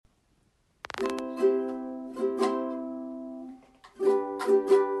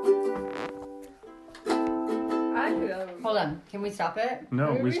on. Can we stop it?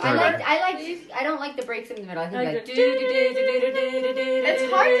 No, we I started. don't like the breaks in the middle. I think like It's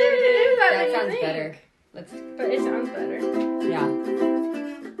hard to do that. that sounds better. But it sounds better. Yeah.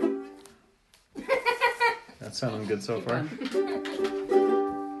 That's sounding good so Keep far.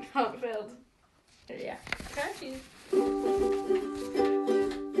 going. Oh, it failed. Yeah. Got you.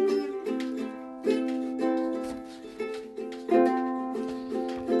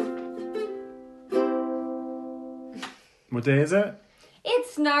 What day is it?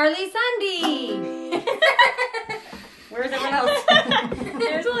 It's Gnarly Sunday. Where's everyone else?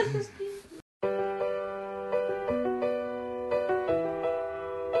 There's electricity.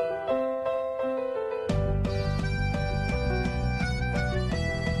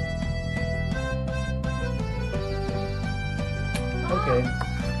 Okay.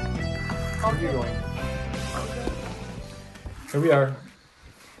 How are you going? Here we are.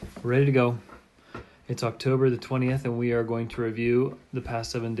 Ready to go. It's October the 20th, and we are going to review the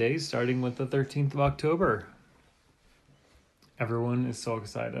past 7 days, starting with the 13th of October. Everyone is so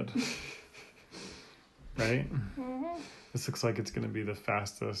excited. Right? Mm-hmm. This looks like it's going to be the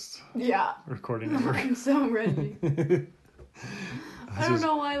fastest Yeah. recording ever. I'm so ready. I don't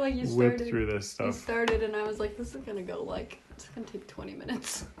know why, like, you Whip started. through this You stuff. started, and I was like, this is gonna go, like, it's gonna take 20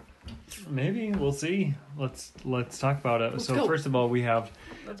 minutes. Maybe we'll see. Let's talk about it. Let's So go. first of all, we have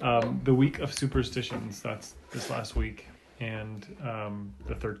the week of superstitions. That's this last week, and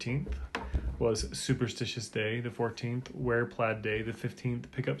the 13th was Superstitious Day. The 14th, Wear Plaid Day. The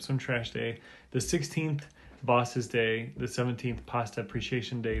 15th, Pick Up Some Trash Day. The 16th, Bosses Day. The 17th, Pasta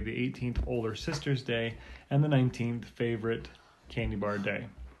Appreciation Day. The 18th, Older Sisters Day, and the 19th, Favorite Candy Bar Day.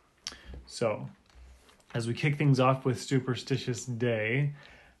 So, as we kick things off with Superstitious Day,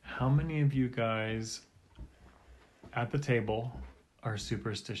 how many of you guys at the table are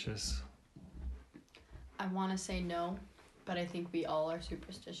superstitious? I want to say no, but I think we all are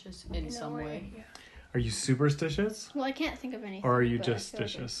superstitious in some way. Yeah. Are you superstitious? Well, I can't think of anything. Or are you but I just feel like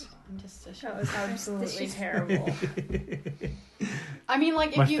stitious? I'm just stitious. Oh, That was absolutely terrible. I mean,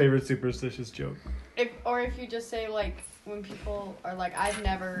 like, My if you, favorite superstitious joke. if you just say, like, when people are like, I've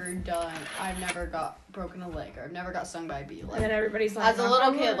never got broken a leg, or I've never got stung by a bee. And Like, then everybody's like, as a "Knock little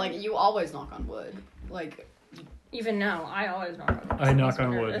on kid, wood." like, you always knock on wood. Like, Even now, I always knock on wood. I knock Makes me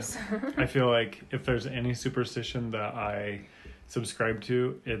on wood. nervous. I feel like if there's any superstition that I subscribe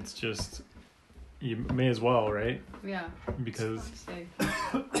to, it's just, you may as well, right? yeah. Because, It's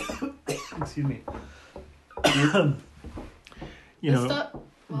fun to say. excuse me. You The know, stuff-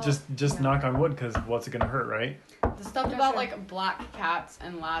 well, just yeah. knock on wood, because what's it going to hurt, right? The stuff Yeah, about sure. like black cats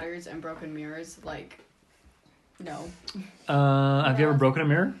and ladders and broken mirrors, like, no, Have you ever broken a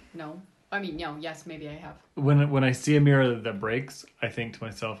mirror? no. I mean, no. Yes, maybe I have. When I see a mirror that breaks, I think to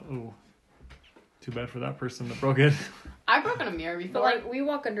myself, "Ooh, too bad for that person that broke it." I've broken a mirror before. But like, we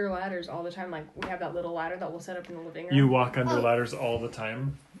walk under ladders all the time. Like, we have that little ladder that we'll set up in the living room. You walk under Oh. ladders all the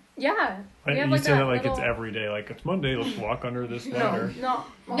time. Yeah. We have, You like, say that like little... it's every day. Like, it's Monday, let's walk under this ladder. No.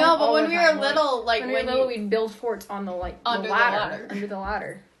 no, but all when the we time. were little, like when we were little, we'd build forts on the like Under the ladder, ladder. under the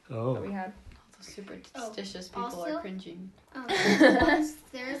ladder that Oh. we had. the superstitious people also- are cringing. Once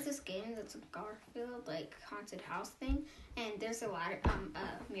there's this game that's a Garfield like haunted house thing, and there's a ladder,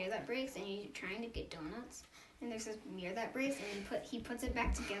 a mirror that breaks, and you're trying to get donuts, and there's this mirror that breaks, and he puts it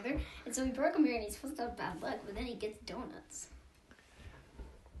back together, and so he broke a mirror, and he's supposed to have bad luck, but then he gets donuts.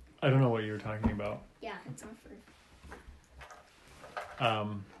 I don't know what you were talking about. Yeah, it's on for.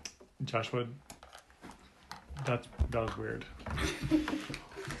 Joshua, that was weird.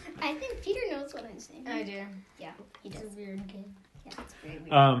 I think Peter knows what I'm saying. I do. Yeah, he does. It's a weird kid. Yeah, it's very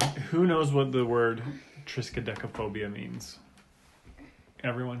weird. Who knows what the word triskaidekaphobia means?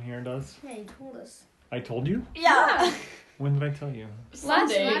 Everyone here does? Yeah, you told us. I told you? Yeah. When did I tell you?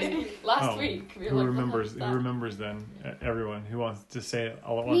 Sunday. Last Oh, week. We were Who like, remembers? what the Who hell's remembers then? Everyone who wants to say it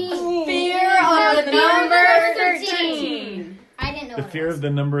all at once. that? Fear of the number 13. I didn't know The what fear it was. of the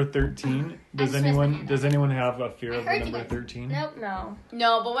number 13. Does just raised my hand. Does anyone have a fear I of the heard you number guys. 13? Nope. No.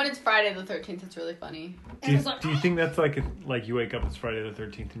 No, but when it's Friday the 13th, it's really funny. Do you think that's like you wake up, it's Friday the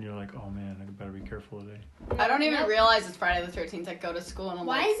 13th, and you're like, oh man, I better be careful today? I don't even Nope. realize it's Friday the 13th. I go to school and I'm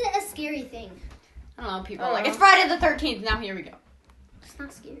Why like, is it a scary thing? I don't know, people I are don't like, know. it's Friday the 13th, now here we go. It's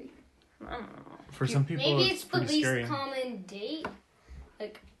not scary. I don't know. For some people, Maybe it's it's the pretty least scary. common date.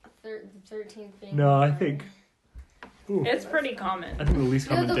 Like, the 13th being. No, I think. Ooh, It's pretty common. I think the least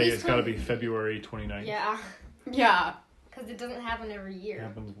No, common the day least has got to be common- February 29th. Yeah, Yeah. because it doesn't happen every It year.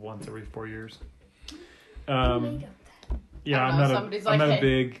 happens once every 4 years. Make up that. Yeah, I don't I'm know, not somebody's I'm like, not a hey.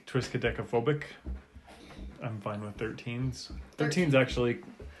 big triskaidekaphobic. I'm fine with 13s. 13's actually,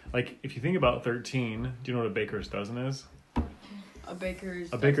 like, if you think about 13, do you know what a baker's dozen is? A baker's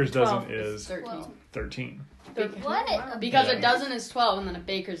dozen 12 is 13. 13. What? Because Yeah. a dozen is 12, and then a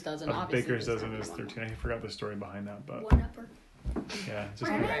baker's dozen. A Obviously, baker's is dozen is 21. 13. I forgot the story behind that, but One upper. yeah, just We're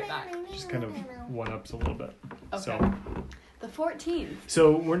kind right back. of one ups a little bit. Okay. So, The 14th.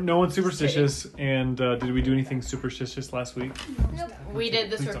 so we're no one's superstitious. And did we do anything superstitious last week? Nope. We did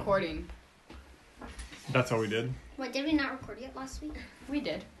this Please don't. recording. That's all we did. What, did we not record it last week? We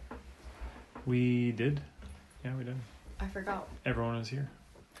did. We did. Yeah, we did. I forgot. Everyone was here,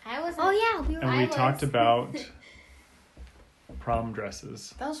 I was. Oh yeah, we were. and we talked about prom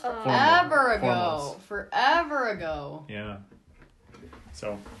dresses. That was Formal. forever ago. Formals. Forever ago. Yeah.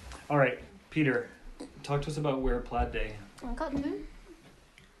 So, all right, Peter, talk to us about Wear Plaid Day. I got two.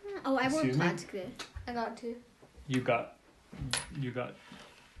 Oh, I wore Excuse me? plaid today. I got two. You got.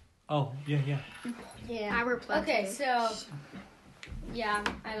 Oh yeah. Yeah. I wore plaid Okay, today. so yeah,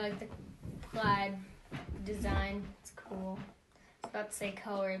 I like the plaid design. It's cool. I was about to say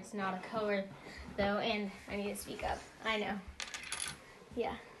color. It's not a color though, and I need to speak up. I know.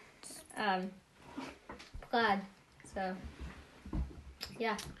 Yeah. Plaid. So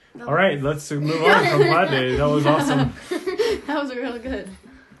yeah. All right, let's move on from Plaid Day. That was awesome. That was really good.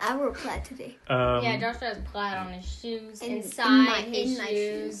 I wore plaid today. Yeah, Josh has plaid on his shoes. In Inside his my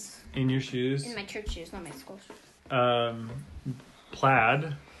shoes. In your shoes. In my church shoes, not my school shoes.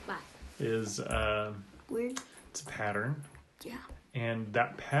 Plaid Plaid. is Weird. it's a pattern, Yeah. and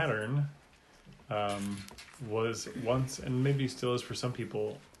that pattern was once, and maybe still is for some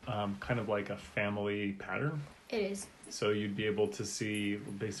people, kind of like a family pattern. It is. So you'd be able to see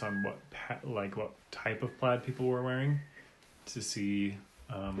based on what what type of plaid people were wearing, to see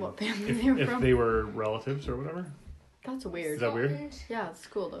What family they were if from. they were relatives or whatever. That's Is weird. that weird? Yeah, it's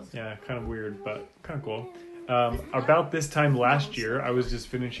cool though. Yeah, kind of weird, but kind of cool. About this time last year, I was just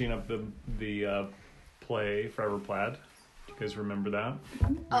finishing up the play Forever Plaid. Do you guys remember that?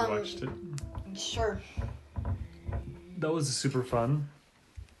 We watched it. Sure. That was a super fun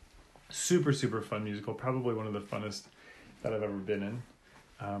musical. Probably one of the funnest that I've ever been in,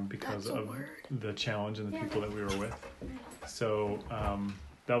 because That's a of word. the challenge and the people that we were with. So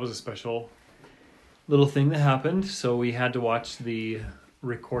that was a special little thing that happened. So we had to watch the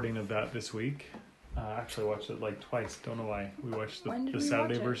recording of that this week. Actually watched it like twice. Don't know why. We watched When did the we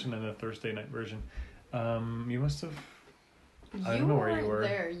Saturday watch it? version and the Thursday night version. You must have. I You don't know where you weren't were.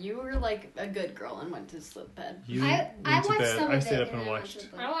 there. You were like a good girl and went to slip bed. You I went to watched bed. some I of stayed it up and and I watched. went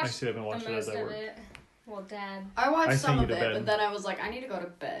to I bed. watched I stayed up and watched the it as most I of worked. it. Well, Dad. I watched I some sent you of to it, bed. but then I was like, I need to go to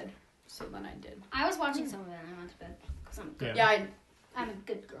bed. So then I did. I was watching some of it and I went to bed because I'm good. Yeah, I'm a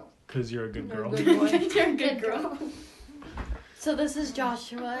good girl. Because you're a good girl. You're a good girl. So this is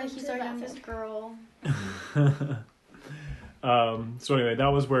Joshua. He's our youngest girl. So anyway, that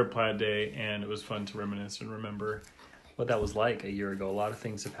was Wear Plaid Day, and it was fun to reminisce and remember what that was like a year ago. A lot of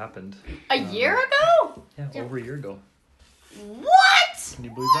things have happened. A year ago? Yeah, over a year ago. What? Can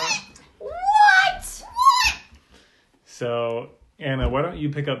you believe that? What? So, Anna, why don't you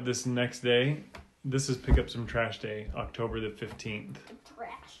pick up this next day? This is Pick Up Some Trash Day, October the 15th.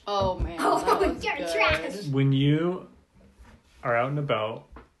 Trash. Oh man. Oh, that was you're good. trash. When you are out and about,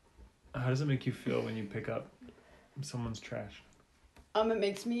 how does it make you feel when you pick up someone's trash? It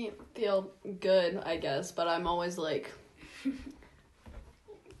makes me feel good, I guess, but I'm always like, I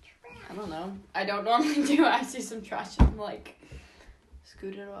don't know. I don't normally do. I see some trash and I'm like,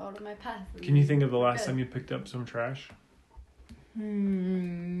 scoot it out of my path. Can you think of the last Good. time you picked up some trash?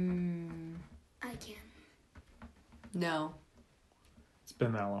 I can. No. It's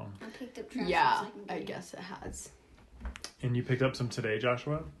been that long. I picked up trash Yeah, in second I grade. guess it has. And you picked up some today,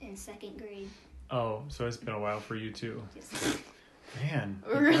 Joshua? In second grade. Oh, so it's been a while for you too. Just, Man,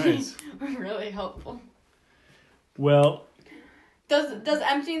 you Really? guys. Really helpful. Well, Does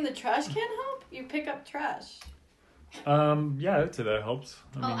emptying the trash can help? You pick up trash. yeah, I'd say that helps.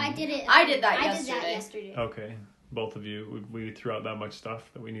 I did it. I did that I yesterday. did that yesterday. Okay, both of you, we threw out that much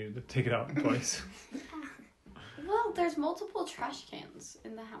stuff that we needed to take it out twice. Well, there's multiple trash cans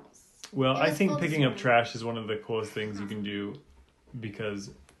in the house. Well, It I was think full this picking up morning. trash is one of the coolest things you can do,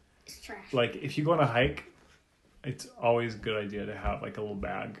 because It's trash. like if you go on a hike, it's always a good idea to have like a little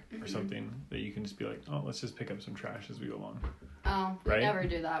bag Mm-hmm. or something that you can just be like, oh, let's just pick up some trash as we go along. Oh, we Right? never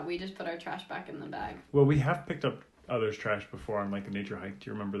do that. We just put our trash back in the bag. Well, we have picked up others' trash before on like a nature hike. Do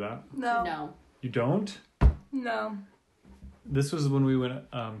you remember that? No. You don't? No. This was when we went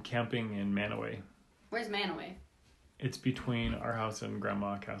camping in Manaway. Where's Manaway? It's between our house and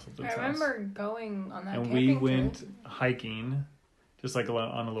Grandma Castleton's I house. remember going on that And camping we trip. went hiking, just like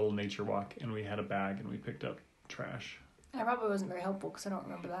on a little nature walk, and we had a bag and we picked up trash. I probably wasn't very helpful because I don't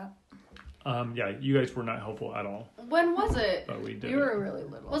remember that. Yeah, you guys were not helpful at all, When was it? but we did. You were really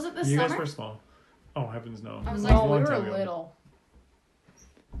little. Was it this You summer? guys were small. Oh heavens, no! I was It like, a No, we long were time ago. little.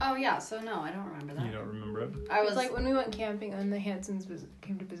 Oh yeah, so no, I don't remember that. You don't remember it? I It was was like when we went camping and the Hansons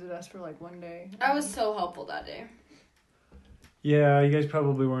came to visit us for like one day. I was so helpful that day. Yeah, you guys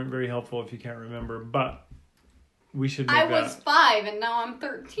probably weren't very helpful if you can't remember, but we should make I that. was 5 and now I'm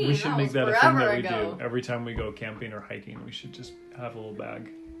 13. We should that make was that a thing forever that we ago. do every time we go camping or hiking. We should just have a little bag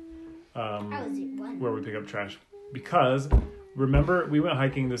I was one. where we pick up trash. Because remember, we went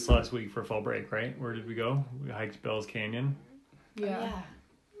hiking this last week for fall break, right? Where did we go? We hiked Bell's Canyon. Yeah.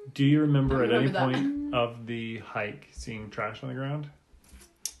 Do you remember I at any remember that. point of the hike seeing trash on the ground?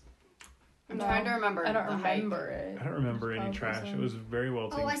 I'm No, trying to remember. I don't the hike. remember it. I don't remember any Probably trash. some. It was very well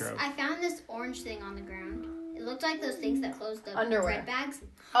taken Oh, care of. I found this orange thing on the ground. It looked like those things that closed the Underwear. bread bags.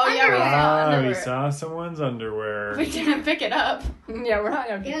 Oh yeah, we saw Ah, we underwear. saw someone's underwear. We didn't pick it up. Yeah, we're not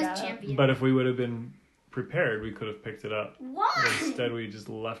gonna pick It was that up. champion. But if we would have been prepared, we could have picked it up. Why? But instead, we just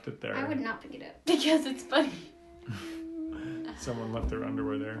left it there. I would not pick it up. Because it's funny. Someone left their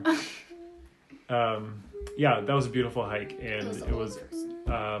underwear there. Yeah, that was a beautiful hike, and it was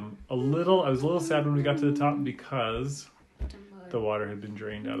a little. I was a little sad when we got to the top because the water had been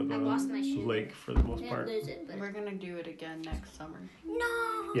drained out of the I lost my shoe. lake for the most I didn't part. lose it, but We're gonna do it again next summer.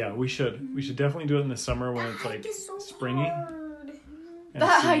 no. Yeah, we should. We should definitely do it in the summer when That it's hike like is so springy. hard. and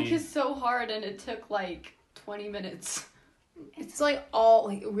That see- hike is so hard, and it took like 20 minutes. It's like all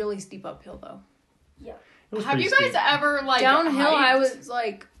like really steep uphill though. it was Have pretty you guys steep. ever like Downhill, I hiked? was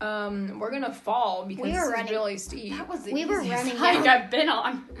like, we're gonna fall because We were this is running. really steep. That was the We were easiest running hike down. I've been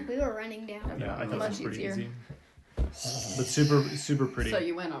on. We were running down. Yeah, I thought it Much was pretty easier. easy. But super pretty. So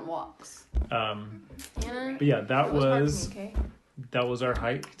you went on walks. Anna, But yeah, that it was hard for was me, okay? that was our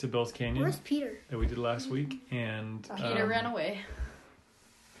hike to Bell's Canyon Where's Peter? that we did last week, and Peter ran away.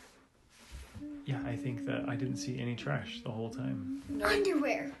 yeah, I think that I didn't see any trash the whole time.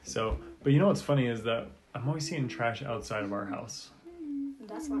 Underwear. So, but you know what's funny is that I'm always seeing trash outside of our house,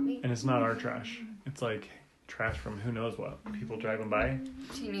 That's not me. and it's not our trash. It's like trash from who knows what. People driving by,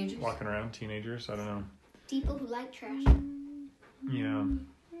 Teenagers. walking around, teenagers. I don't know. People who like trash. Yeah.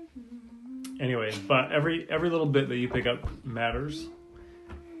 Anyways, but every little bit that you pick up matters,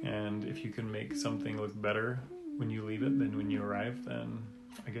 and if you can make something look better when you leave it than when you arrive, then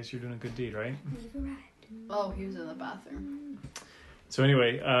I guess you're doing a good deed, right? Oh, he was in the bathroom. So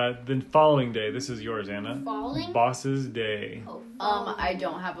anyway, the following day, this is yours, Anna. Falling? Boss's day. Oh, I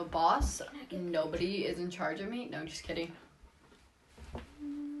don't have a boss. Nobody is in charge of me. No, just kidding.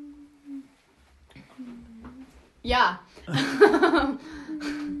 Yeah.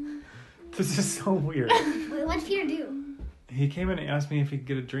 This is so weird. Wait, what did Peter do? He came in and asked me if he could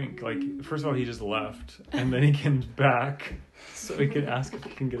get a drink. Like, first of all, he just left, and then he comes back so he could ask if he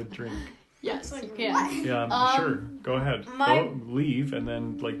can get a drink. Yes, you What? can. Yeah, sure. Go ahead. my- Go leave, and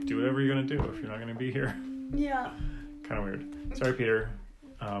then like do whatever you're gonna do if you're not gonna be here. Yeah. Kind of weird. Sorry, Peter.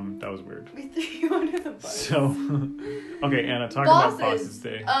 That was weird. We threw you under the bus. So, okay, Anna, talk about Bosses. Boss's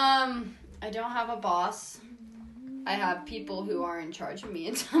Day. I don't have a boss. I have people who are in charge of me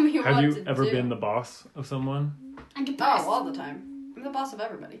and tell me Have what you to ever do. been the boss of someone? I'm depressed. Oh, all the time. I'm the boss of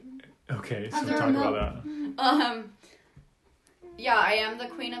everybody. Okay, so Of the talk remote. about that. Yeah, I am the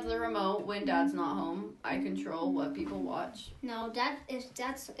queen of the remote. When Dad's not home, I control what people watch. No,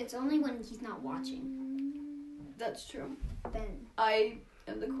 it's only when he's not watching. That's true. Then I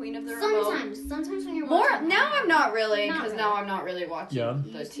am the queen of the remote. sometimes when you're More watching. now, I'm not really Not because really. now I'm not really watching Yeah.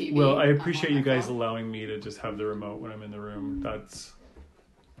 the TV. Well, I I'm appreciate on you my guys phone. allowing me to just have the remote when I'm in the room. That's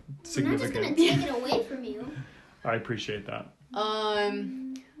I'm not just gonna significant. take it away from you. I appreciate that.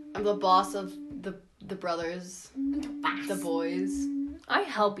 I'm the boss of the brothers, I'm the boss. the boys. I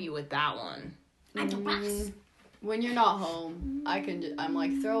help you with that one. I'm the boss. When you're not home, I'm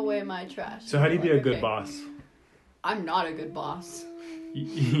like throw away my trash. So how do you They're be a like, good "Okay." boss? I'm not a good boss.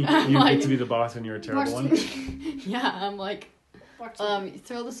 You Like- get to be the boss and you're a terrible one. Yeah, I'm like, Watch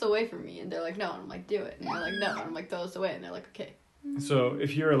throw this away from me, and they're like, no, and I'm like, do it, and they're like, no, and I'm like, throw this away, and they're like, okay. So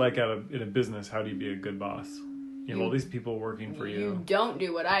if you're like in a business, how do you be a good boss? You have You- all these people working for You you, don't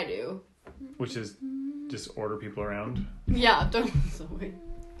do what I do. which is just order people around. Yeah, throw this away.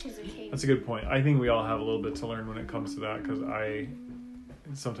 That's a good point. I think we all have a little bit to learn when it comes to that because I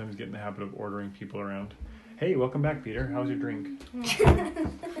sometimes get in the habit of ordering people around. Hey, welcome back, Peter. How's your drink? You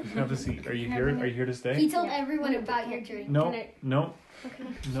can have a seat. Are you here? Are you here to He stay? told everyone about your drink. No, Can I- no, Okay.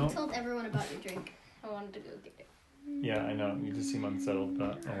 no. He told everyone about your drink. I wanted to go get it. Yeah, I know. You just seem unsettled,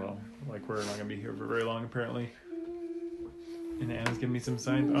 but oh well. Like we're not gonna be here for very long, apparently. And Anna's giving me some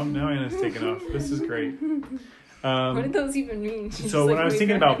signs. Oh, now Anna's taking off. This is great. What did those even mean? So when I was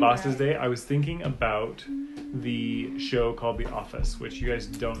thinking about Bosses Day, I was thinking about the show called The Office, which you guys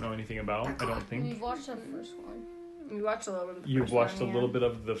don't know anything about, I don't think. We've watched the first one. We watched a little bit of the You've first watched one, a little bit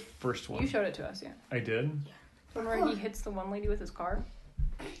of the first one. You showed it to us, yeah. I did? Remember he hits the one lady with his car?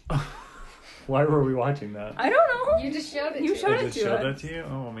 Why were we watching that? I don't know. You just showed it. You to showed us. I it just to showed us. that to you?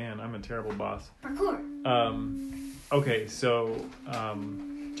 Oh man, I'm a terrible boss. Parkour. Okay, so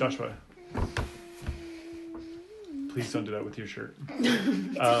Joshua, please don't do that with your shirt.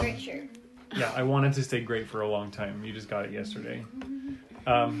 It's a great shirt. Yeah, I wanted to stay great for a long time. You just got it yesterday.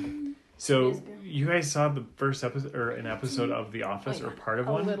 So you guys saw the first episode or an episode of The Office or part of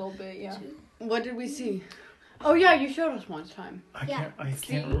A one? little bit, yeah. What did we see? Oh yeah, you showed us one time. I Yeah.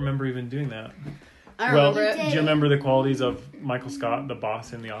 can't remember even doing that. I Well, remember do it. you remember the qualities of Michael Scott, the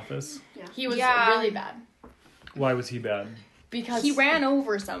boss in The Office? He was Yeah. really bad Why was he bad? because He ran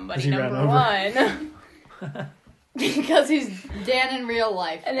over somebody, He ran number one. because he's Dan in real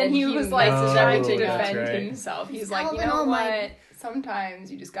life, And then he was like messes trying to everything up. defend That's right. himself. He's He's like, you Alvin know Almighty. what?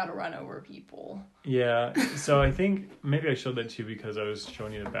 Sometimes you just gotta run over people. Yeah, so I think maybe I showed that to you because I was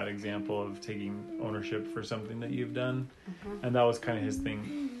showing you a bad example of taking ownership for something that you've done, and that was kind of his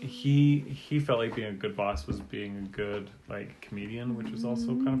thing. He felt like being a good boss was being a good like comedian, which was also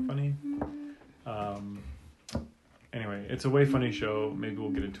kind of funny. Anyway, it's a way funny show. Maybe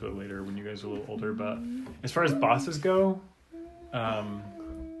we'll get into it later when you guys are a little older. But as far as bosses go,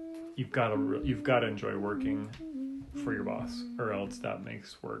 you've got to enjoy working for your boss, or else that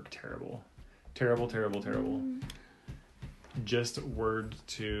makes work terrible. Terrible. Just word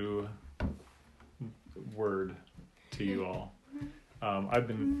to you all. I've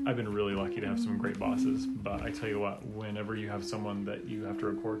been really lucky to have some great bosses, but I tell you what, whenever you have someone that you have to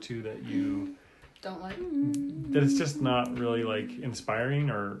report to that you don't like. that it's just not really like inspiring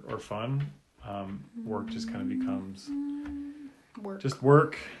or fun, work just kind of becomes just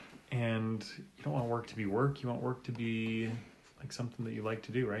work. And you don't want work to be work. You want work to be like something that you like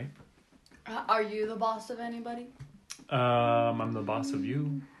to do, right? Are you the boss of anybody? I'm the boss of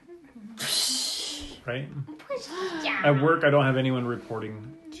you, right? Yeah. At work, I don't have anyone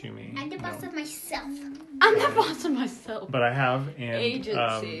reporting to me. I'm the boss of myself. I'm the boss of myself. But I have, and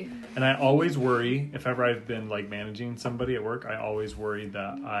Agency. and I always worry if ever I've been like managing somebody at work. I always worry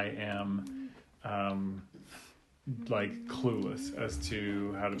that I am, like clueless as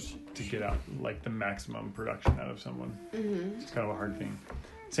to how to get out like the maximum production out of someone. Mm-hmm. It's kind of a hard thing.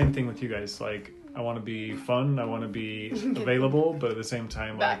 Same thing with you guys. Like I want to be fun. I want to be available, but at the same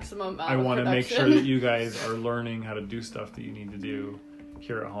time, like Maximum. I want to make sure that you guys are learning how to do stuff that you need to do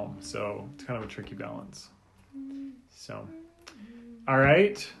here at home. So it's kind of a tricky balance. So, all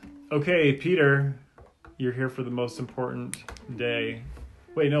right. Okay, Peter, you're here for the most important day.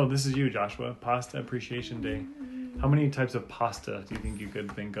 Wait, no, this is you, Joshua. Pasta Appreciation Day. How many types of pasta do you think you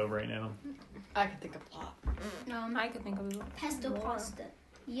could think of right now? I can think of a lot. I could think of it. Pesto pasta.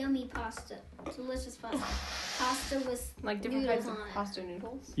 Yummy pasta. Delicious pasta. Pasta with Like different noodles kinds of on it. pasta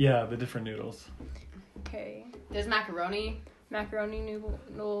noodles. Yeah, the different noodles. Okay. There's macaroni. Macaroni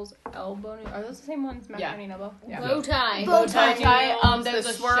noodles, elbow noodles. Are those the same ones? Macaroni and elbow? Yeah. Bow tie. Bow tie. Noodles, There's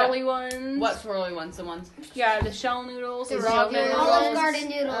the a swirly ones. What swirly ones? The ones? Yeah, the shell noodles. The ramen ramen Olive Garden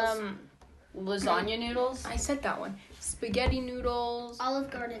noodles. Lasagna noodles. I said that one. Spaghetti noodles. Olive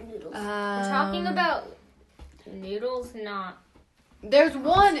Garden noodles. We're talking about noodles, not. There's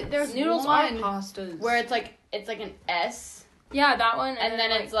one. There's noodles one are pastas. where it's like an S, Yeah, that one. and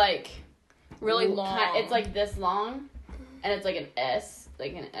then it's like really long. It's like this long, and it's like an S,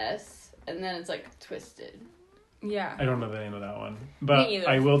 and then it's like twisted. Yeah. I don't know the name of that one. But Me either.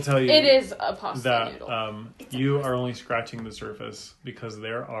 I will tell you It is a pasta that noodle. you are only scratching the surface because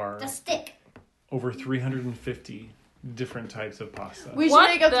there are The stick. over 350 different types of pasta. We should What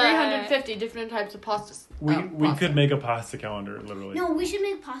make up the- 350 different types of pastas. We pasta. could make a pasta calendar, literally. No, we should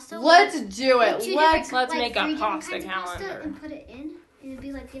make pasta. Let's with, do with it. two Let's. different- Let's make a 3 different pasta kinds of pasta calendar. and put it in. And it'd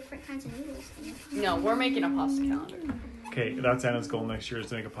be like different kinds of noodles. No, we're making a pasta calendar. Okay, that's Anna's goal next year is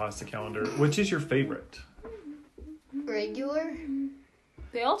to make a pasta calendar. Which is your favorite? Regular.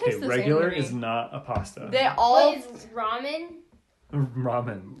 They all Okay, taste the regular same. to me. is not a pasta. They all. What is ramen?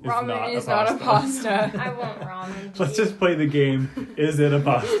 Ramen is Ramen not is a not a pasta. pasta. I want ramen. Let's just play the game. Is it a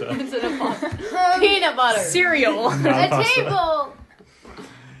pasta? Is it a pasta? Peanut butter. Cereal. Not a A pasta. table.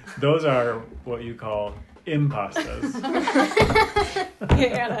 Those are what you call impastas.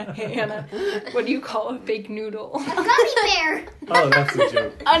 Hey Anna. What do you call a fake noodle? A gummy bear. Oh, that's a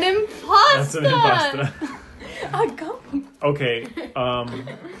joke. An impasta. That's an impasta. A gummy. Okay,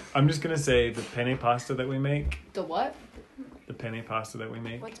 I'm just gonna say the penne pasta that we make. The what? The the penne pasta that we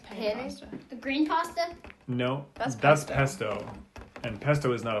make. What's Penne? penne pasta? The green pasta. No, That's that's pesto. pesto. And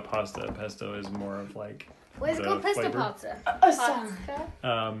pesto is not a pasta. Pesto is more of like Where's the called pesto flavor. pasta?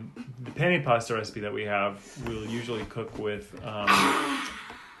 The the penne pasta recipe that we have. We'll usually cook with.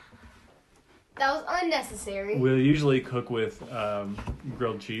 That was unnecessary. We'll usually cook with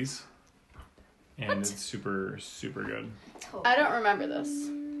grilled cheese, and it's super good. I don't remember this.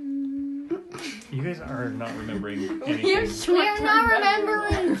 You guys are not remembering We're anything. We are not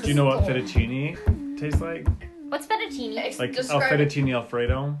remembering. Do you know what fettuccine tastes like? What's fettuccine? Like Describe fettuccine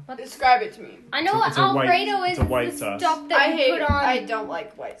Alfredo? Describe it to me. I know what It's a white- Alfredo it's is. a white the sauce. stuff that I you hate. put on I don't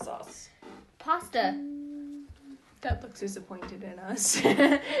like white sauce. pasta. That looks disappointed in us.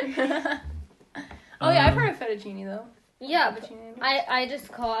 Oh yeah, I've heard of fettuccine though. Yeah, but Fettuccine. I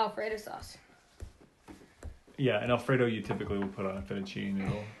just call Alfredo sauce. Yeah, and Alfredo you typically will put on a fettuccine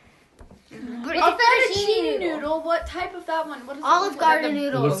noodle. But A fettuccine noodle. What type of that one? What is Olive it? Garden It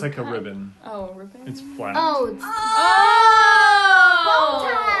noodles. looks like a ribbon. Oh, ribbon. It's flat. Oh, it's Oh!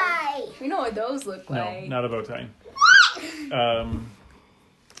 Tie. We know what those look No, like. not a bow tie.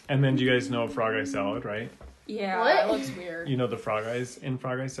 And then do you guys know frog eye salad, right? Yeah, What? that looks weird. You know the frog eyes in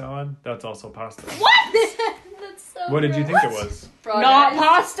frog eye salad? That's also pasta. That's so What did you think it was? Frog Not eyes.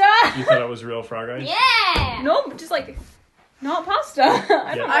 pasta. You thought it was real frog eyes? Yeah. No, but just like not pasta.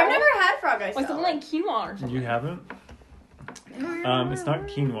 I don't know. I've never had frog eyes. Like something like quinoa or something. You haven't? It's not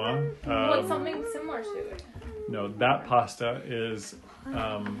quinoa. Like something similar to it. No, that pasta is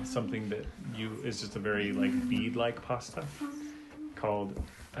something that is just a very like bead-like pasta called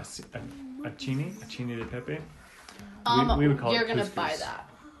acini de pepe. We would call you're it gonna couscous. buy that.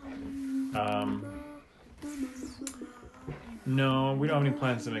 No, we don't have any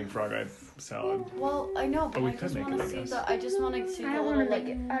plans to make frog eye salad. Well, I know, but we I could just make want it, I to see guess. the. I just want to see the little like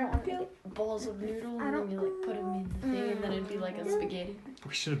I don't want to make it. balls of noodle, and then you like put them in the thing, and then it'd be like a spaghetti.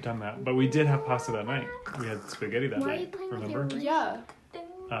 We should have done that, but we did have pasta that night. We had spaghetti that Why are you night. playing with Remember? Yeah,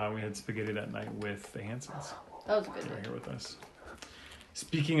 We had spaghetti that night with the Hansons. that was a good. They were One. here with us.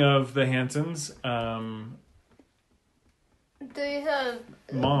 Speaking of the Hansons, Do you have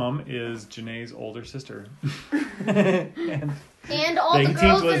Mom is Janae's older sister. And and all The the 18th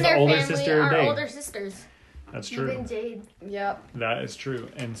girls was in the their older family sister are day. older sisters. that's true. Even Jade. Yep. That is true.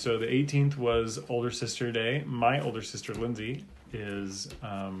 And so the 18th was older sister day. My older sister Lindsay is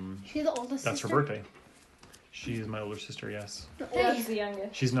She's the oldest that's her sister. birthday. She is my older sister, yes. That's the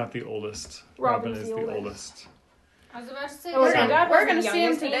youngest. She's not the oldest. Robin's Robin is the the oldest. oldest. I was about to say. Oh, So- my God, We're was gonna the see him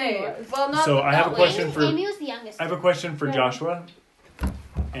youngest, Amy today. was. Well, not. So I have a not question Amy. for- Amy was the youngest. I have a question for Joshua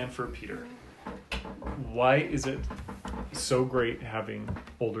and for Peter. Why is it so great having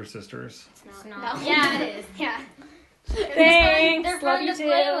older sisters? It's not. Yeah, it is. Yeah. Thanks. They're Love fun you to too.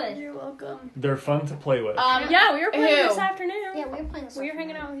 play with. You're welcome. They're fun to play with. Yeah, we were playing Who? this afternoon. Yeah, we were playing this. We were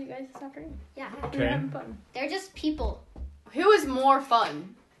hanging out with you guys this afternoon. Yeah. We were Okay. having fun. They're just people. Who is more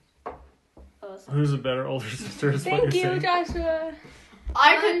fun? Who's a better older sister? Is what Thank you're you, saying? Joshua.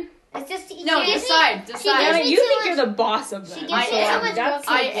 I could. It's just No, decide. gives Anna, me you too think much- you're the boss of them. She gives I me am. too much That's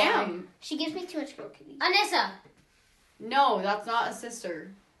girl I kitty. am. She gives me too much girl kitty. Anissa. No, that's not a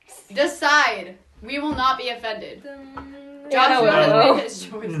sister. Decide. We will not be offended. Anna Joshua will. has made his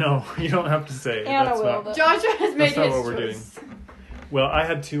choice. No, you don't have to say. Anna That's will. not. But Joshua has made That's not his what we're choice. Well, I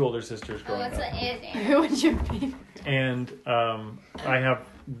had two older sisters Oh, growing it's up, an and. Who would you be? and I have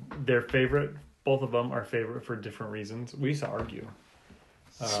their favorite. Both of them are favorite for different reasons. We used to argue.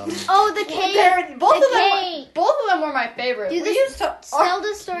 Oh, the cake. Both The of them. cake. Both of them were my favorite. Do We this- used to. Tell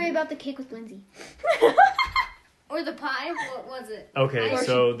the story about the cake with Lindsay. Or the pie? What was it? Okay, Or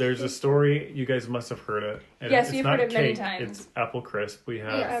so there's a story. You guys must have heard it. And Yes, it's we've not heard it many cake, times. It's apple crisp. We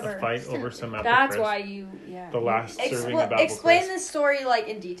had Yes. a fight over some apple That's crisp. why you. Yeah. The last serving of apple Explain crisp. this story like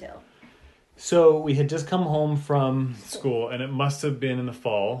in detail. So we had just come home from school, and it must have been in the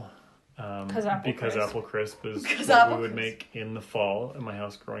fall. Apple because crisp. apple crisp is Because what apple we would crisp. make in the fall in my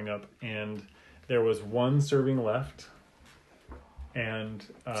house growing up, and there was one serving left. And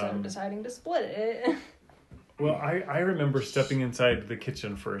So I'm deciding to split it. well, I remember stepping inside the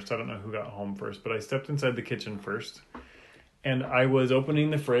kitchen first. I don't know who got home first, but I stepped inside the kitchen first. And I was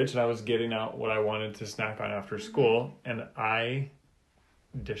opening the fridge and I was getting out what I wanted to snack on after school. And I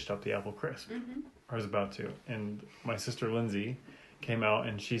dished up the apple crisp. I was about to. And my sister Lindsay came out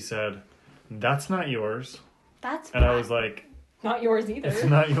and she said, "That's not yours." That's And I was like, Not yours either. "It's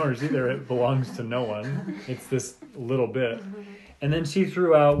not yours either. It belongs to no one. It's this little bit." And then she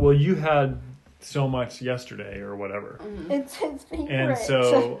threw out, "Well, you had so much yesterday or whatever." It's his favorite. And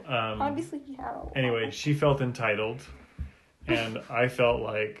so, obviously he had a lot. anyway, she felt entitled, and I felt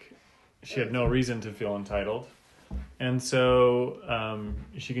like she had no reason to feel entitled. And so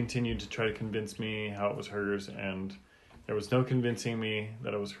she continued to try to convince me how it was hers, and there was no convincing me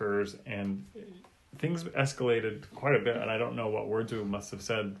that it was hers, and things escalated quite a bit, and I don't know what words we must have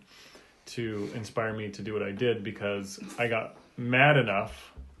said to inspire me to do what I did, because I got mad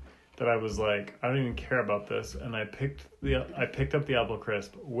enough that I was like, I don't even care about this, and I picked up the apple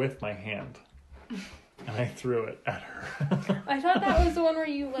crisp with my hand, and I threw it at her. I thought that was the one where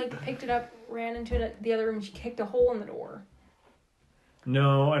you like picked it up, ran into the other room, and she kicked a hole in the door.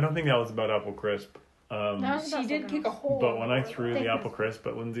 No, I don't think that was about apple crisp. She did kick a hole. But when I threw the apple crisp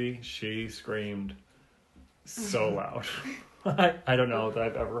at Lindsay, she screamed so loud. I don't know that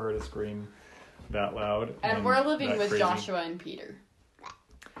I've ever heard a scream that loud. And we're living that with crazy. Joshua and Peter.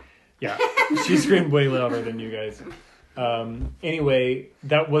 Yeah, she screamed way louder than you guys. Anyway,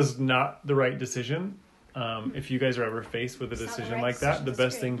 that was not the right decision. If you guys are ever faced with a decision like that, the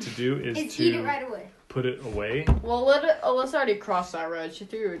best thing to do is to eat it right away. put it away. Well, Alyssa already crossed that road. She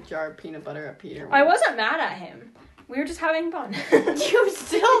threw a jar of peanut butter at Peter. I wasn't mad at him. We were just having fun. You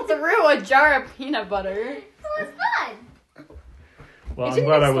still threw a jar of peanut butter. It was fun. Well, It I'm didn't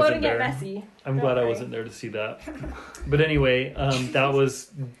glad I explode wasn't and get there. messy. I'm Don't glad I worry. wasn't there to see that. But anyway, that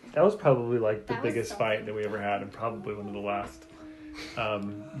was probably like the That was biggest so fight that we ever had, and probably one of the last.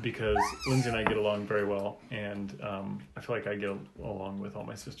 Because Lindsay and I get along very well, and I feel like I get along with all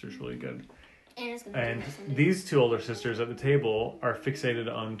my sisters really good. Anna's gonna And do this one. these two older sisters at the table are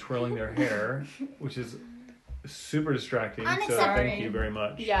fixated on twirling their hair, which is super distracting. So Unacceptable. thank you very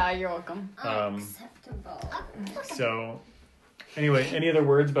much. Yeah, you're welcome. Unacceptable. So anyway, any other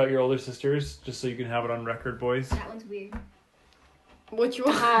words about your older sisters, just so you can have it on record, boys? That one's weird. Which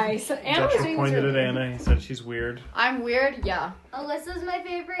one? Hi. So Anna was Joshua doing pointed this at Anna. He said she's weird. I'm weird. Yeah. Alyssa's my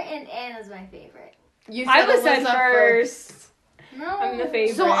favorite and Anna's my favorite. You I was said Alyssa first. No. I'm the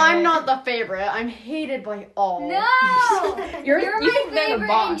favorite. So I'm not the favorite. I'm hated by all. No. You're my you think they're the favorite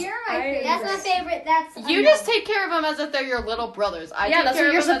boss. and you're my I- favorite. That's my favorite. That's You just take care of them as if they're your little brothers. I Yeah, take that's care what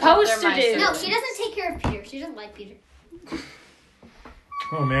of you're them as if supposed they're to my do. No, siblings. she doesn't take care of Peter. She doesn't like Peter.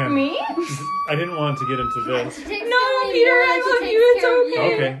 Oh man. Me? I didn't want to get into this. She takes No, care of me Peter, more I than she love takes you, it's care of you.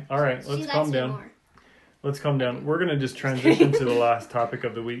 okay. Okay, all right. She Let's likes calm me down. more. Let's calm down. We're gonna just transition to the last topic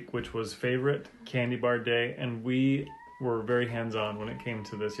of the week, which was favorite candy bar day, and we were very hands-on when it came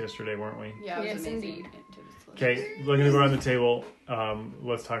to this yesterday, weren't we? Yeah, it was Yes, amazing. indeed. It was delicious. Okay, we're gonna go around the table.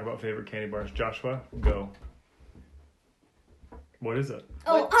 Let's talk about favorite candy bars. Joshua, go. What is it?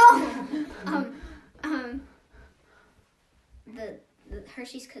 The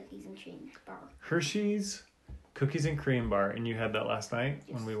Hershey's cookies and cream bar. Hershey's Cookies and Cream Bar, and you had that last night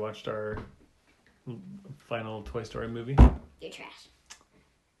when we watched our final Toy Story movie. You're trash.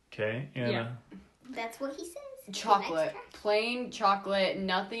 Okay, Anna. That's what he says. He Chocolate, likes trash. plain chocolate,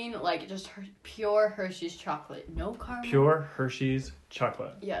 nothing like just pure Hershey's chocolate, no caramel. Pure Hershey's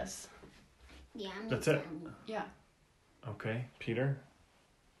chocolate. Yes. Yeah, I'm That's not it. caramel. Yeah. Okay, Peter.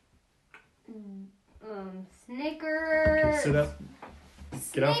 Snickers. Okay, sit up.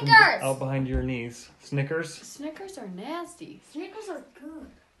 Get out, Snickers. out behind your knees. Snickers. Snickers are nasty. Snickers are good.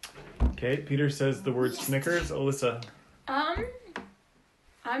 Okay, Peter says the word Snickers. Alyssa.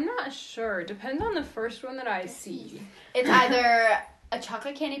 I'm not sure. Depends on the first one that I see. It's either a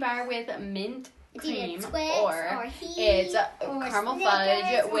chocolate candy bar with mint It's either cream Twix or Heath, it's or caramel Snickers,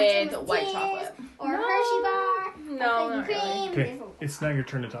 fudge or with Jim's white Kids, chocolate. or No. Hershey bar. No, or not cream. really. Okay, There's a- it's now your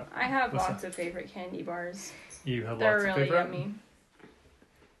turn to talk. I have Listen. lots of favorite candy bars. You have They're lots of really favorite. yummy.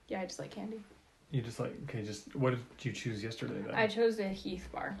 Yeah, I just like candy. You just like just what did you choose yesterday then? I chose a Heath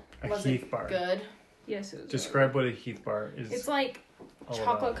bar. A Was Heath it bar. good? Yes, it was. Describe what a Heath bar is. Really. It's like all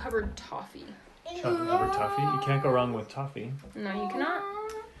chocolate about. covered toffee. Chocolate covered toffee. You can't go wrong with toffee. No, you cannot.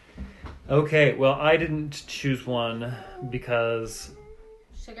 Okay, well I didn't choose one because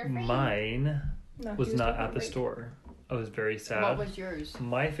Sugar free. mine No, was he not taking a at the break. store. I was very sad. What was yours?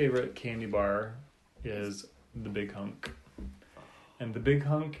 My favorite candy bar is the Big Hunk. And the Big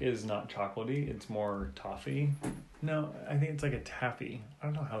Hunk is not chocolatey, it's more toffee. No, I think it's like a taffy. I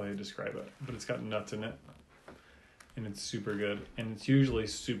don't know how they describe it, but it's got nuts in it. And it's super good. And it's usually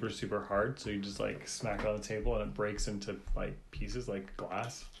super, super hard, so you just like smack it on the table and it breaks into like pieces like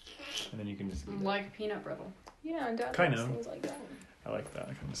glass. And then you can just eat it. Like peanut brittle. Yeah, and Dad Kind likes of. things like that. I like that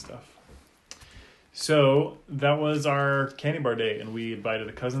kind of stuff. So that was our candy bar day, and we invited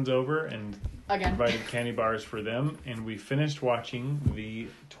the cousins over and Again. provided candy bars for them, and we finished watching the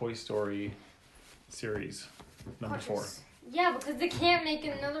Toy Story series, number 4. Yeah, because they can't make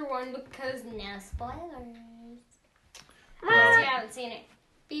another one because no spoilers. Well, You haven't seen it.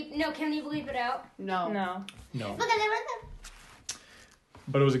 Beep. No, can you bleep it out? No. No. no, Look at that.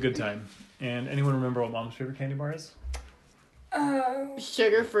 but it was a good time. And anyone remember what Mom's favorite candy bar is?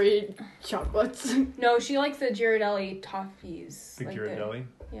 Sugar-free chocolates. No, she likes the Ghirardelli toffees. The like Ghirardelli.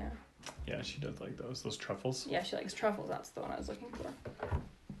 Yeah. Yeah, she does like those. Those truffles. Yeah, she likes truffles. That's the one I was looking for.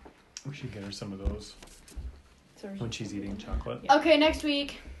 We should get her some of those So when she's eating chocolate. Yeah. Okay, next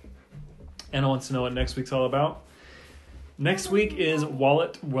week. Anna wants to know what next week's all about. Next week is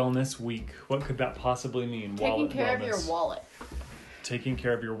Wallet Wellness Week. What could that possibly mean? Taking Wallet care of wellness. your wallet. Taking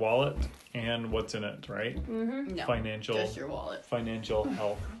care of your wallet and what's in it, right? Mm-hmm. No, Financial just your wallet. financial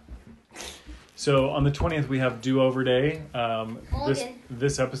health. So on the 20th we have Do-Over Day.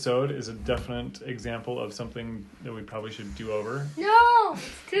 This episode is a definite example of something that we probably should do over. No, it's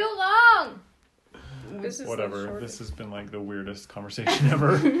too long. This is Whatever. This has been like the weirdest conversation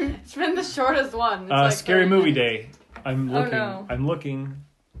ever. It's been the shortest one. It's like Scary 30 Movie minutes. Day. I'm looking. no. I'm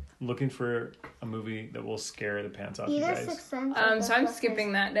looking for a movie that will scare the pants off you Either guys. Sixth Sense. So I'm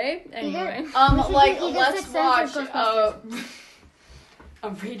skipping that day anyway. We should do either Let's Sixth Sense or watch a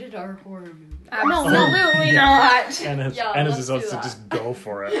rated R horror movie. Absolutely not. Anna's Yeah, Anna's let's just do wants to that. just go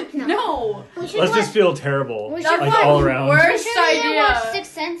for it. No, We should Let's watch, just feel terrible, we like should that's all my around. worst we should either watch idea.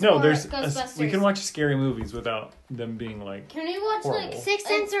 Sixth Sense No, or there's Ghostbusters. we can watch scary movies without them being like. Can we watch Horrible. like Sixth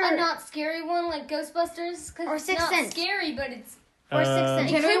Sense or a not scary one like Ghostbusters? Cause Or it's Sixth not Sense. scary, but it's Or Sixth Sense.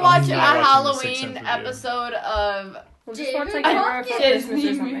 Can we I'm watch a not watching the Sixth Halloween Sense with you. episode of We'll just watch like David a marathon Pumpkin. Christmas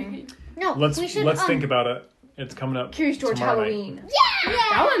or something. No, Let's we should. think about it. It's coming up Curious George tomorrow night. Halloween. Yeah.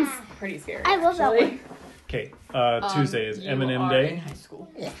 That one's pretty scary. I love that actually. one. Okay, Tuesday is you M&M are Day. in high school.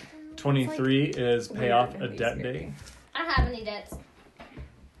 23 is Pay Weird Off and a be Debt scary. Day. I don't have any debts.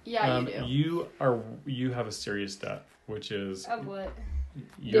 Yeah, you do. You have a serious debt, which is Of what?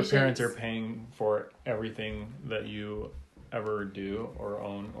 your Dishes. parents are paying for everything that you ever do or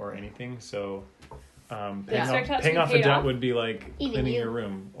own or anything. So paying Yeah. Expect that to paying be off a paid debt off? would be like Even cleaning you. your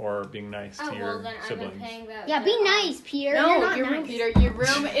room or being nice Oh to well, your then I've siblings. been paying that. Yeah, be debt. nice, Peter. No, You're not your room, nice. Peter. Your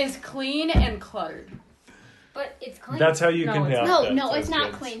room is clean and cluttered. But it's clean. That's how you No, can pay it's off No, debts no, as it's not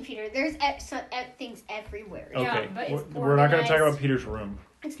kids. clean, Peter. There's things everywhere. Okay, Yeah, but it's we're not going to talk organized. about Peter's room.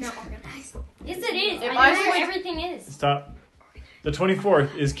 It's not organized. Yes, it is. If I I know where switch- everything is. Stop. The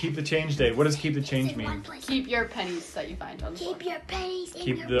 24th is Keep the Change Day. What does Keep the Change mean? Keep your pennies that you find on the floor. Keep your pennies in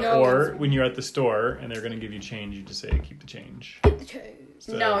Keep your the No. or when you're at the store and they're going to give you change, you just say keep the change.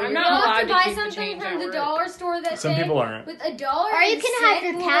 So, No, I'm you're not You'll allowed have to to buy keep the something change from at the work. dollar store that some day people aren't. with $1. Or you and can have sit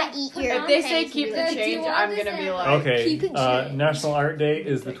your and cat we'll eat put your on If they say pennies keep and the be like, change, do you I'm want gonna this be and- like, Okay, Keep it change. National Art Day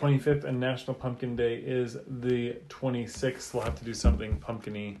is the 25th and National Pumpkin Day is the 26th. We'll have to do something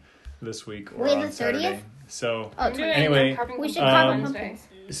pumpkin-y this week or Wait, on the Saturday. 30th? So, Oh, I'm doing Anyway, carving we should pumpkins carve on a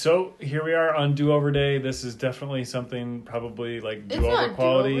Wednesday. so here we are on Do-Over Day. This is definitely something probably like it's do-over not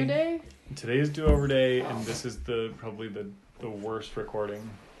quality. do-over day. Today is Do-Over Day, and this is probably the worst recording.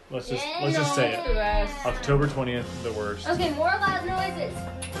 Let's just say it. The best. October 20th, the worst. Okay, more loud noises.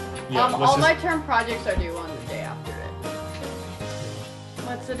 Yeah, let's all just- my term projects are due on the day after it.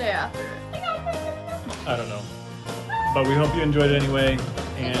 What's the day after it? I don't know. But we hope you enjoyed it anyway,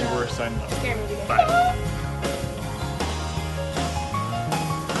 and we're signing off. Scary movie day. Bye.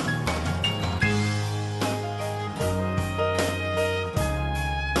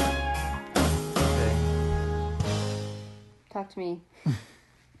 Talk to me.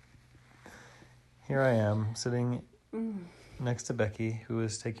 Here I am, sitting next to Becky, who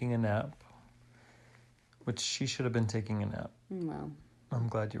is taking a nap, which she should have been taking a nap. Well, I'm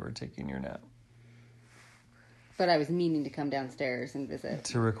glad you were taking your nap but I was meaning to come downstairs and visit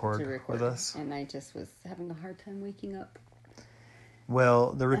to record with us. and I just was having a hard time waking up.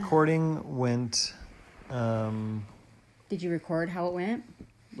 Well, the recording went. Did you record how it went?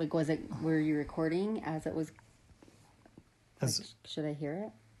 Like, were you recording as it was? As, Should I hear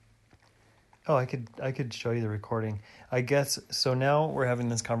it? oh, I could show you the recording. I guess so. Now we're having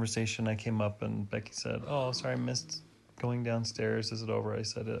this conversation. I came up and Becky said, "Oh, sorry, I missed going downstairs. Is it over?" I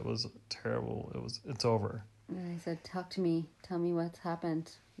said it was terrible. It's over. And I said, talk to me. Tell me what's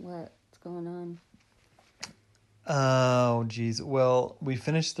happened. What's going on? Oh, geez. Well, we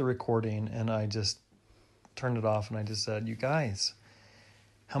finished the recording and I just turned it off and I just said, you guys,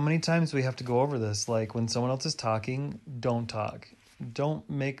 how many times do we have to go over this? Like when someone else is talking, don't talk. Don't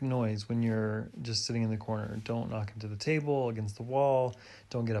make noise when you're just sitting in the corner. Don't knock into the table, against the wall.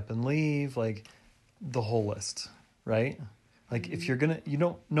 Don't get up and leave. Like the whole list, right? Like if you're going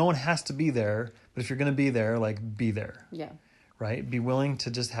to, no one has to be there, but if you're going to be there, like be there. Yeah. Right? Be willing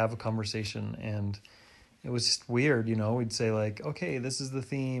to just have a conversation. And it was just weird, we'd say like, okay, this is the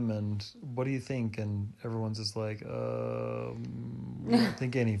theme and what do you think? And everyone's just like, we don't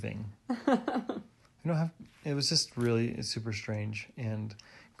think anything. It was just really super strange. And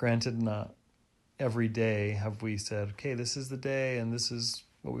granted, not every day have we said, okay, this is the day and this is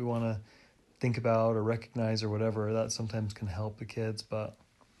what we want to think about or recognize or whatever. That sometimes can help the kids, but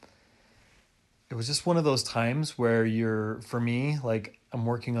it was just one of those times where for me, like, I'm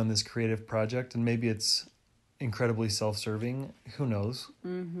working on this creative project and maybe it's incredibly self-serving. Who knows?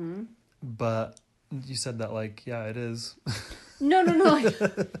 Mm-hmm. But you said that like, yeah, it is. No.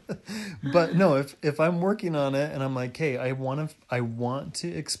 But no, if I'm working on it and I'm like, hey, I want to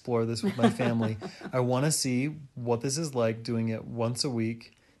explore this with my family. I want to see what this is like doing it once a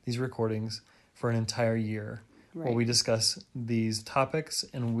week, these recordings for an entire year. Right. Where we discuss these topics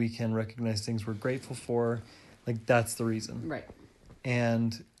and we can recognize things we're grateful for. Like, that's the reason. Right.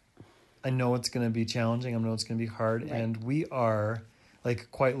 And I know it's going to be challenging. I know it's going to be hard. Right. And we are, like,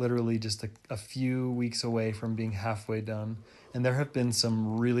 quite literally just a few weeks away from being halfway done. And there have been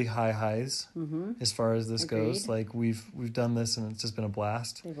some really high highs as far as this goes. Agreed. Like, we've done this and it's just been a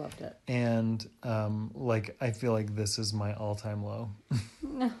blast. They loved it. And like, I feel like this is my all-time low.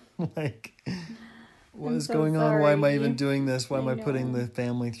 Like, what I'm is so going on? Why am I sorry. even doing this? Why am I I putting know. the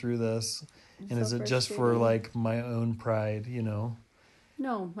family through this? And so is it just for frustrating. like my own pride, you know?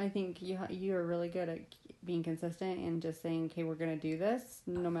 No, I think you are really good at being consistent and just saying, okay, we're going to do this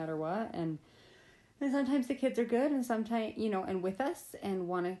no matter what. And sometimes the kids are good and sometimes, and with us and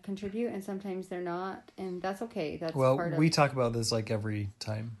want to contribute, and sometimes they're not. And that's okay. That's Well, part we of talk about this like every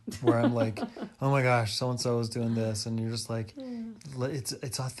time where I'm like, oh my gosh, so-and-so is doing this. And you're just like,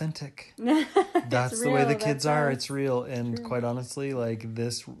 it's authentic. That's the way the kids are. It's real. And quite honestly, like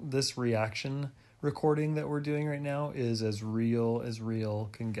this reaction recording that we're doing right now is as real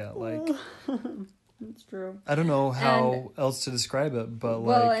can get. Like, It's true. I don't know how else to describe it, but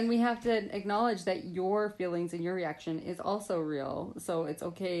Well, like, and we have to acknowledge that your feelings and your reaction is also real. So it's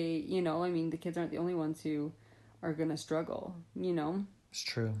okay, I mean, the kids aren't the only ones who are going to struggle, it's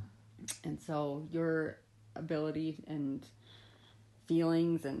true. And so your ability and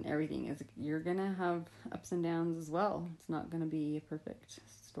feelings and everything is, you're going to have ups and downs as well. It's not going to be a perfect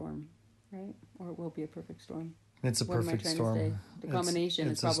storm, right? Or it will be a perfect storm. It's a What am I perfect trying storm. to say? The combination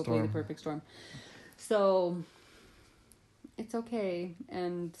it's is a probably storm. the perfect storm. So it's okay.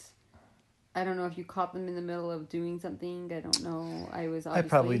 And I don't know if you caught them in the middle of doing something. I don't know. I was obviously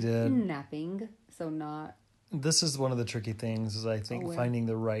probably did. napping, so not. This is one of the tricky things, is I think Aware. finding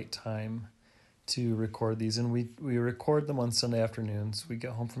the right time to record these. And we record them on Sunday afternoons. We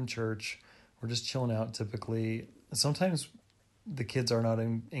get home from church. We're just chilling out typically. Sometimes the kids are not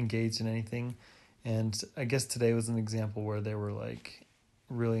engaged in anything. And I guess today was an example where they were like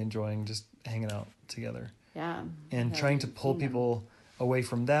really enjoying just hanging out together. Yeah. And I trying to haven't pull seen them. people away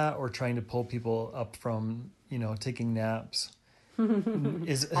from that, or trying to pull people up from, taking naps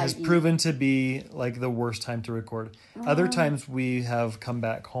has I.e. proven to be like the worst time to record. Other times we have come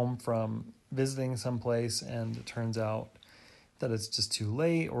back home from visiting someplace and it turns out that it's just too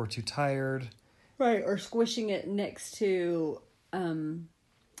late or too tired. Right, or squishing it next to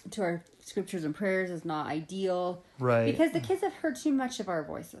our scriptures and prayers is not ideal. Right. Because the kids have heard too much of our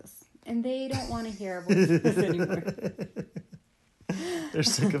voices. And they don't want to hear our voices anymore. They're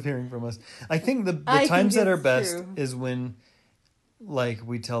sick of hearing from us. I think the I times think that are it's best true. is when, like,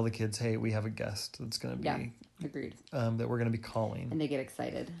 we tell the kids, hey, we have a guest that's going to be, Yeah, agreed. that we're going to be calling. And they get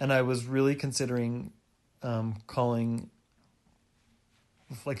excited. And I was really considering calling,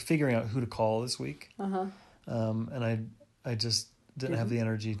 like, figuring out who to call this week. Uh-huh. And I just didn't have the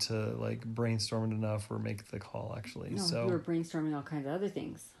energy to, like, brainstorm it enough or make the call, actually. No, So we were brainstorming all kinds of other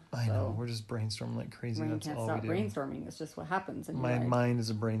things. I know, we're just brainstorming like crazy. Brain That's can't all stop we do. brainstorming. It's just what happens. In My your life. mind is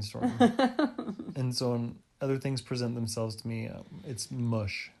a brainstorm. And so when other things present themselves to me, it's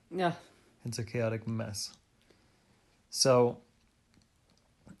mush. Yeah. It's a chaotic mess. So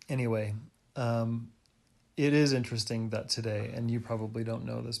anyway, it is interesting that today, and you probably don't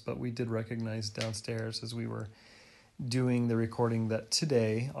know this, but we did recognize downstairs as we were doing the recording that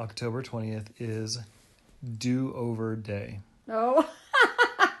today, October 20th, is do-over day. Oh.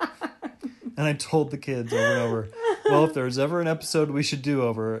 And I told the kids over and over, well, if there's ever an episode we should do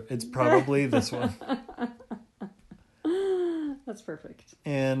over, it's probably this one. That's perfect.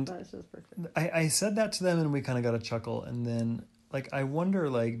 And That's just perfect. I said that to them and we kind of got a chuckle. And then, like, I wonder,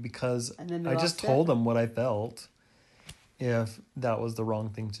 like, because And then they I just lost it? told them what I felt, if that was the wrong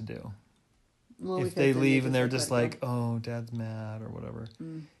thing to do. Well, If because they then leave and they're let just it go. like, oh, Dad's mad or whatever.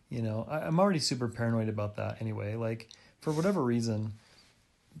 You know, I'm already super paranoid about that anyway. Like, for whatever reason,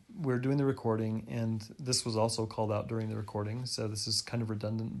 we're doing the recording, and this was also called out during the recording, so this is kind of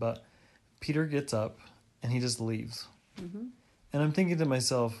redundant, but Peter gets up and he just leaves. Mm-hmm. And I'm thinking to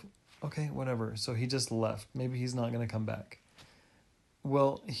myself, okay, whatever. So he just left. Maybe he's not going to come back.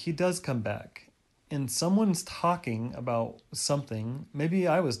 Well, he does come back, and someone's talking about something. Maybe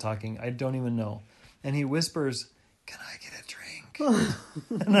I was talking. I don't even know. And he whispers, "Can I get a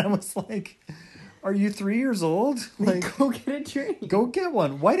drink?" And I was like, "Are you 3 years old? Like, Go get a drink. go get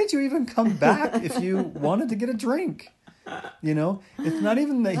one. Why did you even come back if you wanted to get a drink?" You know, it's not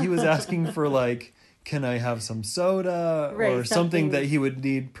even that he was asking for like, "Can I have some soda?" Right, or something something- that he would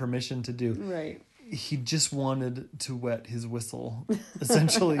need permission to do. Right. He just wanted to wet his whistle,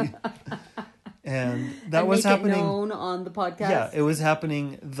 essentially. And that And was make happening. it known on the podcast. Yeah, it was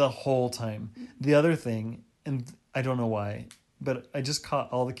happening the whole time. The other thing, and I don't know why, but I just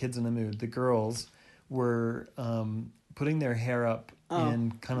caught all the kids in a mood. The girls were putting their hair up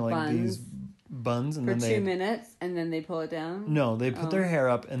in kind of like buns. these buns, and For then 2 they minutes, and then they pull it down. no, they put their hair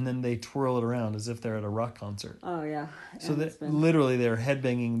up and then they twirl it around as if they're at a rock concert. Oh yeah. So And that it's been- literally they're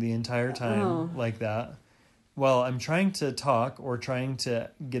headbanging the entire time Oh. like that. While I'm trying to talk or trying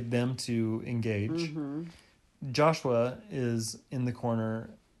to get them to engage. Mm-hmm. Joshua is in the corner,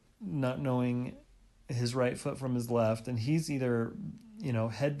 not knowing his right foot from his left, and he's either, you know,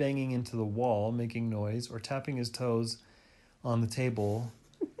 head banging into the wall, making noise, or tapping his toes on the table.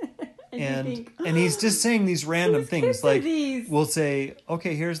 And you think, and he's just saying these random Whose things. kids are Like these? we'll say,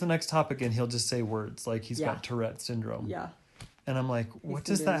 "Okay, here's the next topic," and he'll just say words like he's Yeah. got Tourette syndrome. Yeah. And I'm like, what been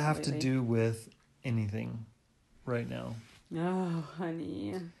does doing that that have to lately. do with anything right now? Oh,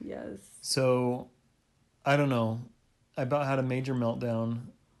 honey. Yes. So, I don't know. I about had a major meltdown.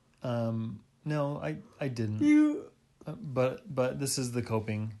 No, I didn't. You But this is the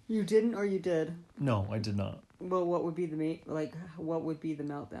coping. didn't or you did? No, I did not. Well, what would be the what would be the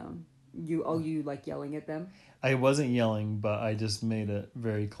meltdown? You like yelling at them? I wasn't yelling, but I just made it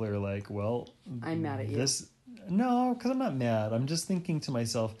very clear. Like, well, I'm mad at you. No, because I'm not mad. I'm just thinking to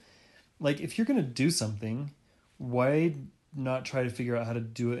myself, like, if you're gonna do something, why not try to figure out how to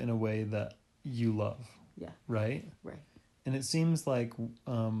do it in a way that you love? Yeah. Right. Right. And it seems like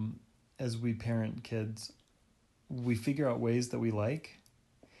as we parent kids, we figure out ways that we like,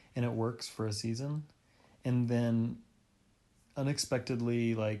 and it works for a season, and then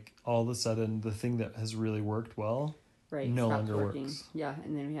unexpectedly, like all of a sudden, the thing that has really worked well Right. no stops longer working. works. Yeah,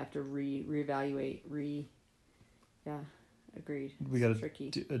 and then we have to reevaluate. Yeah, agreed. We got It's to tricky.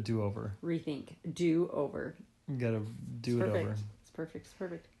 do a do-over. Rethink. Do over. We got to do It's it perfect. over. It's perfect. It's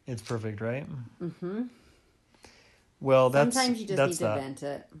perfect. It's perfect, right? Mm-hmm. Well, Sometimes you just that's need to that. vent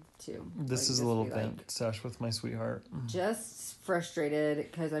it too. This Like, is a just little be vent sesh with my sweetheart. Just frustrated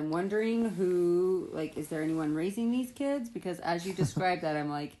because I'm wondering who, like, is there anyone raising these kids? Because as you described that, I'm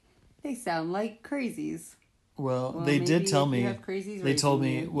like, they sound like crazies. Well, Well, they did maybe tell if you me. have crazies They told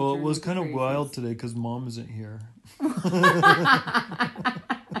raising me, you, you well, it turn was into kind of crazies. wild today because mom isn't here.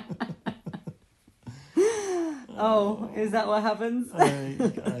 Oh, is that what happens?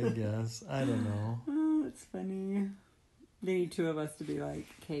 I guess. I don't know. Oh, it's funny. They need two of us to be like,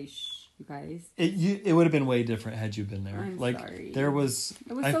 okay, shh, you guys. It would have been way different had you been there. I'm like sorry. there was,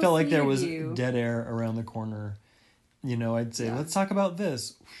 It was I so felt like sweet there of was you. dead air around the corner. You know, I'd say, Yeah. let's talk about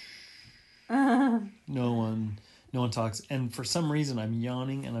this. No one talks. And for some reason I'm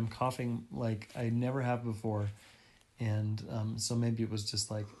yawning and I'm coughing like I never have before. And so maybe it was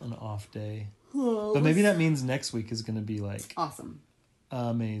just like an off day. But maybe that means next week is going to be like Awesome.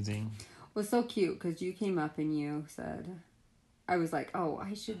 amazing. It was so cute because you came up and you said, I was like, oh,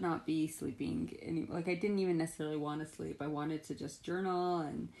 I should not be sleeping. Like, I didn't even necessarily want to sleep. I wanted to just journal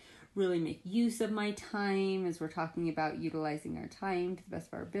and really make use of my time as we're talking about utilizing our time to the best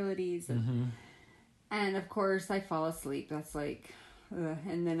of our abilities. And of course, I fall asleep. That's like, ugh.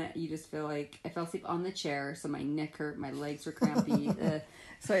 And then you just feel like I fell asleep on the chair, so my neck hurt, my legs were crampy.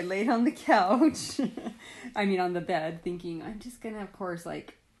 So I laid on the couch, on the bed, thinking I'm just gonna, of course,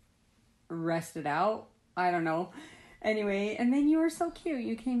 like rest it out. I don't know. Anyway, and then you were so cute.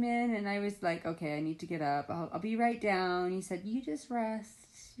 You came in, and I was like, okay, I need to get up. I'll be right down. You said, you just rest.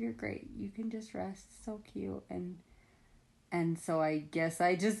 You're great. You can just rest. So cute. And so I guess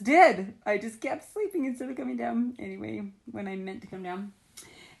I just did. I just kept sleeping instead of coming down. Anyway, when I meant to come down.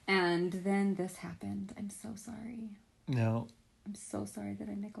 And then this happened. I'm so sorry. No, I'm so sorry that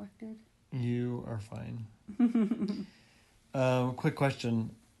I neglected. you are fine. Quick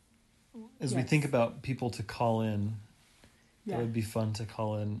question. As we Yes. think about people to call in, Yeah. that would be fun to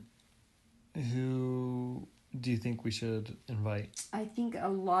call in. Who do you think we should invite? I think a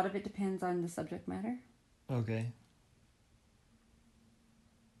lot of it depends on the subject matter. Okay.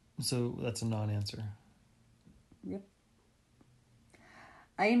 So that's a non-answer. Yep.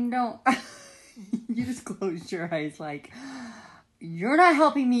 I don't. You just closed your eyes like, you're not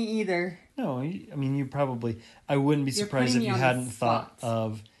helping me either. No, I mean, you probably... I wouldn't be You're surprised putting if me you on the hadn't thought spot.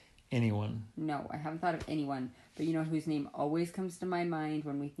 of anyone. No, I haven't thought of anyone. But you know whose name always comes to my mind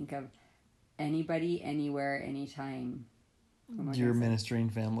when we think of anybody, anywhere, anytime? Who am I Your gonna say? ministering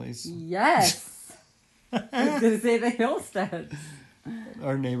families. Yes. I was going to say the Hillsteads.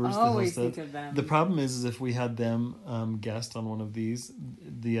 Our neighbors, Always the think Hillsteads. of them. The problem is if we had them guest on one of these,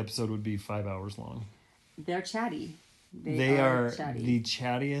 the episode would be 5 hours long. They're chatty. They are chatty. the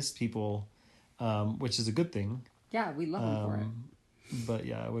chattiest people, which is a good thing. Yeah, we love them for it. But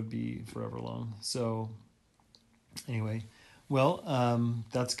yeah, it would be forever long. So anyway, well,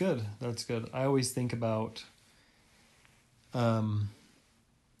 that's good. That's good. I always think about, family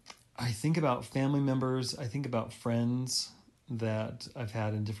members. I think about friends that I've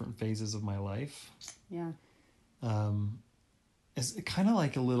had in different phases of my life. Yeah. It's kind of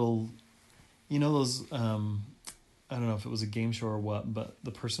like a little, those, I don't know if it was a game show or what, but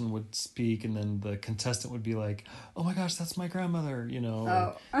the person would speak and then the contestant would be like, oh my gosh, that's my grandmother,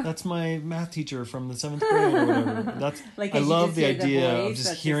 or, that's my math teacher from the 7th grade or whatever. That's, Like, I as you love just the hear the idea of voice, just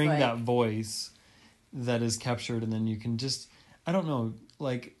that's hearing just like- that voice that is captured, and then you can just, I don't know,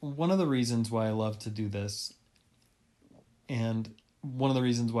 like one of the reasons why I love to do this, and one of the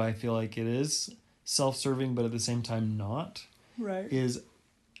reasons why I feel like it is self-serving, but at the same time not, Right. is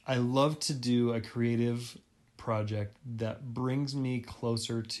I love to do a creative project that brings me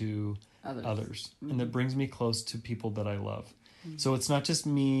closer to others and that brings me close to people that I love. So it's not just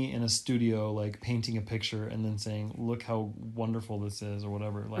me in a studio like painting a picture and then saying, look how wonderful this is or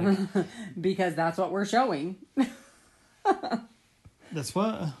whatever. Like Because that's what we're showing. that's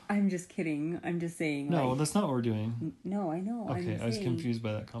what I'm just kidding. I'm just saying. no, like, that's not what we're doing. no, I know. Okay, I'm I was saying, confused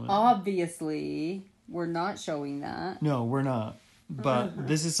by that comment. Obviously, we're not showing that. No, we're not. But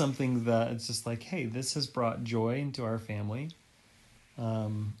this is something that it's just like, hey, this has brought joy into our family.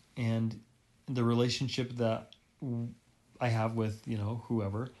 And the relationship that I have with,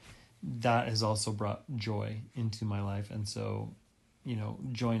 whoever, that has also brought joy into my life. And so,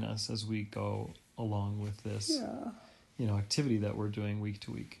 join us as we go along with this, activity that we're doing week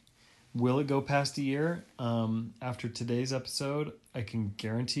to week. Will it go past a year? After today's episode, I can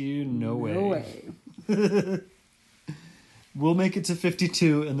guarantee you no way. We'll make it to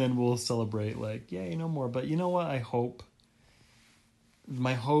 52 and then we'll celebrate like, yay, no more. But you know what?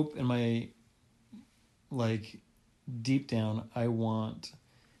 My hope and my, like, deep down, I want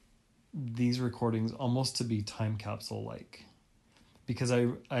these recordings almost to be time capsule like. Because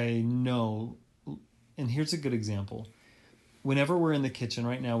I know, and here's a good example. Whenever we're in the kitchen,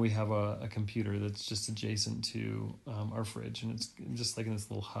 right now we have a computer that's just adjacent to our fridge. And it's just like in this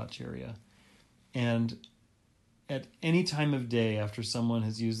little hutch area. And at any time of day after someone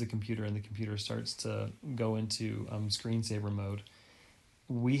has used the computer and the computer starts to go into screensaver mode,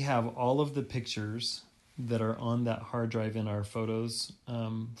 we have all of the pictures that are on that hard drive in our photos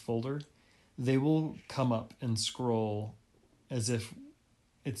folder. They will come up and scroll as if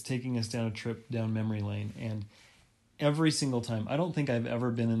it's taking us down a trip down memory lane. And every single time, I don't think I've ever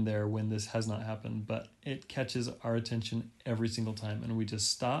been in there when this has not happened, but it catches our attention every single time. And we just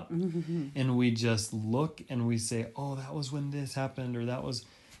stop and we just look and we say, oh, that was when this happened, or that was,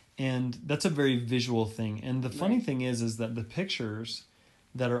 and that's a very visual thing. And the funny thing is that the pictures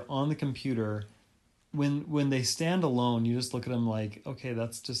that are on the computer, when they stand alone, you just look at them like, okay,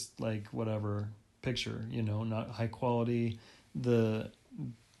 that's just like whatever picture, not high quality. The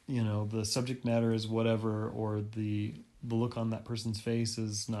subject matter is whatever, or the look on that person's face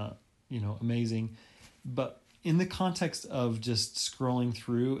is not, amazing. But in the context of just scrolling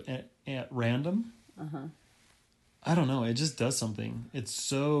through at random, I don't know, it just does something. It's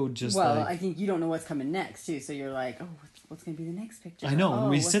so just I think you don't know what's coming next too, so you're like, oh, what's going to be the next picture? I know, and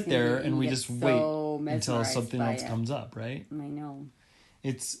we what's sit gonna there be- and we get just so wait until mesmerized something by else it. comes up, right? I know.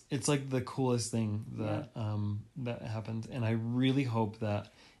 It's like the coolest thing that that happens, and I really hope that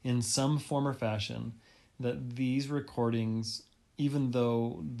in some form or fashion that these recordings, even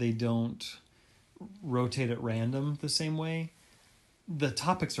though they don't rotate at random the same way, the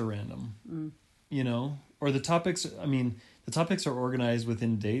topics are random, or the topics are organized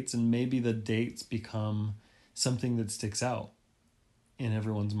within dates, and maybe the dates become something that sticks out in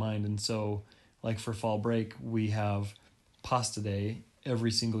everyone's mind. And so, like for fall break, we have Pasta Day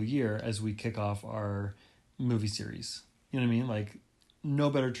every single year as we kick off our movie series. You know what I mean? Like, no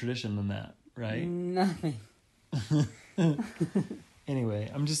better tradition than that, right? Nothing.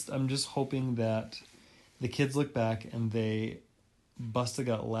 Anyway, I'm just hoping that the kids look back and they bust a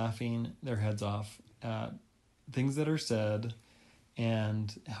gut laughing their heads off at things that are said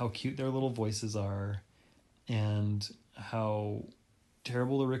and how cute their little voices are and how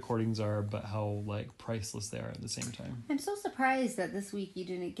terrible the recordings are, but how like priceless they are at the same time. I'm so surprised that this week you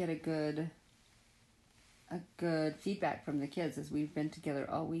didn't get a good feedback from the kids, as we've been together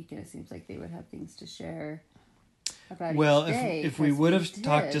all week, and it seems like they would have things to share about Well, each day. if we 'cause would have did.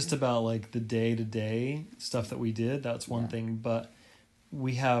 talked just about like the day-to-day stuff that we did, that's one Yeah. thing, but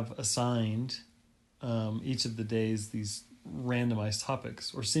we have assigned each of the days these randomized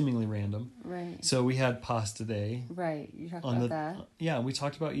topics, or seemingly random. Right. So we had pasta day. Right. You talked On about the that. Yeah, we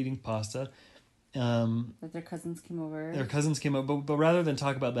talked about eating pasta. That their cousins came over. Their cousins came up, but rather than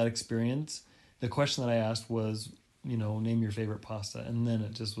talk about that experience, the question that I asked was, name your favorite pasta, and then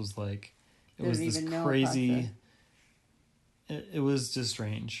it just was like, it They was didn't this even know crazy. It was just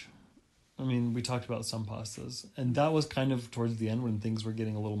strange. I mean, we talked about some pastas, and that was kind of towards the end when things were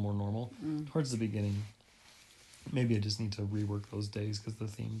getting a little more normal. Towards the beginning, maybe I just need to rework those days because the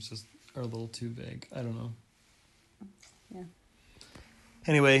themes just are a little too vague. I don't know. Yeah.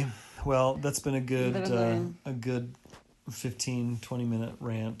 Anyway, well, that's been a Live and learn. good 15-20 minute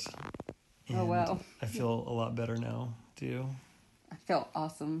rant. Oh, wow. I feel a lot better now. Do you? I felt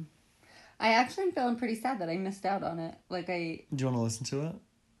awesome. I actually am feeling pretty sad that I missed out on it. Like Do you want to listen to it?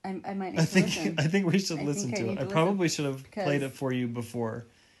 I might need I to think listen. I think we should I listen think I to need it. to I listen probably should have because- played it for you before,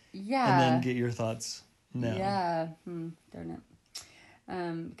 Yeah. and then get your thoughts now. Yeah. Darn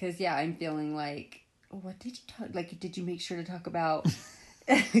it. Because I'm feeling like, what did you talk? Like, did you make sure to talk about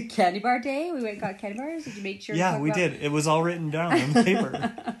candy bar day? We went and got candy bars. Did you make sure? to Yeah, talk we about... did. It was all written down on the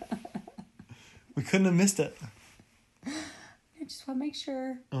paper. We couldn't have missed it. I just want to make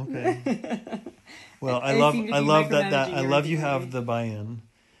sure. Okay. Well, I I love seem to I be love that micromanaging I love you everything have already. the buy-in.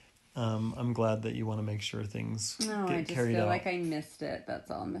 I'm glad that you want to make sure things No, get I just carried feel out. like I missed it. That's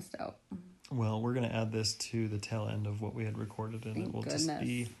all I missed out. Well, we're going to add this to the tail end of what we had recorded, and it Thank will goodness. just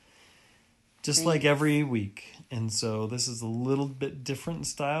be just Thanks. like every week. And so this is a little bit different in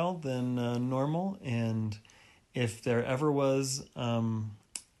style than normal. And if there ever was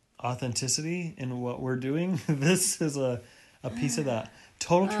authenticity in what we're doing, this is a piece of that.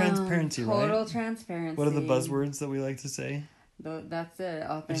 Total transparency, Total right? transparency. What are the buzzwords that we like to say? That's it.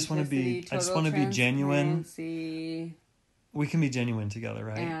 Authenticity. just wanna be- I just total wanna be genuine. transparency. We can be genuine together,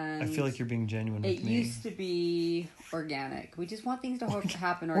 right? I feel And like you're being genuine It with me. used to be organic. We just want things to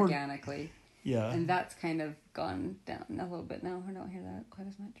happen organically. Yeah. And that's kind of gone down a little bit now. I don't hear that quite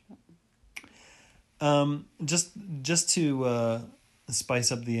as much. But... Just to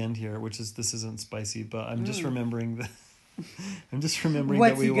spice up the end here, this isn't spicy, but I'm just remembering that What's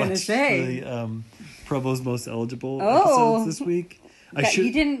that we he gonna watched say? the Provo's Most Eligible Oh. episodes this week.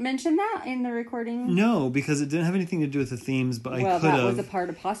 You didn't mention that in the recording? No, because it didn't have anything to do with the themes, but I could that have. was a part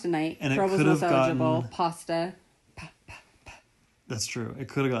of pasta night. And it Provo's could have Most Eligible, gotten- pasta. That's true. It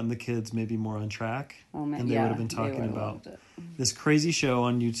could have gotten the kids maybe more on track, Oh, man, and they yeah, would have been they talking would've about loved it. this crazy show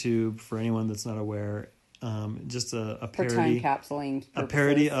on YouTube. For anyone that's not aware, just a For time parody. capsuling A purposes.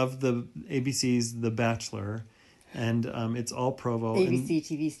 parody of the ABC's The Bachelor, and it's all Provo. ABC and,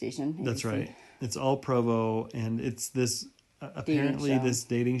 TV station. that's ABC. right. It's all Provo, and it's this apparently show. this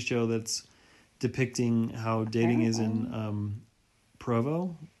dating show that's depicting how dating is in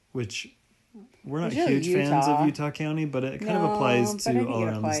Provo, which we're not It's really huge fans Utah. of Utah County, but it kind of applies but I to think all it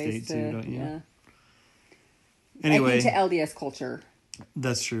around the applies state too, to- don't you? Yeah. Anyway, I think to LDS culture.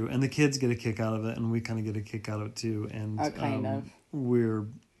 that's true, and the kids get a kick out of it, and we kind of get a kick out of it too. And Kind of. we're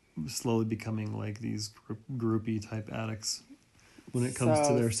slowly becoming like these groupie type addicts when it comes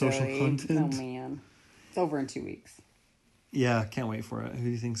to their social silly. content. Oh man, it's over in 2 weeks. Yeah, can't wait for it. Who do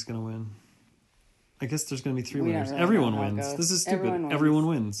you think's gonna win? I guess there's gonna be 3 We don't winners. really Everyone know how it wins. goes. This is stupid. Everyone Everyone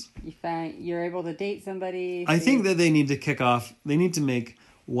wins. wins. You're able to date somebody. I so think you- that they need to kick off. They need to make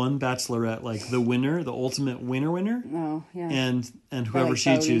one bachelorette like the winner, the ultimate winner, Oh yeah. and whoever like she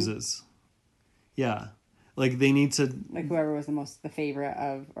voting. chooses. Yeah, like they need to Like whoever was the favorite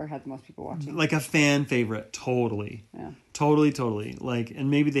of, or had the most people watching. like a fan favorite. Totally. Yeah. Totally. Like, and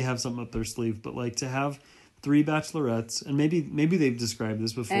maybe they have something up their sleeve, but like to have 3 bachelorettes, and maybe they've described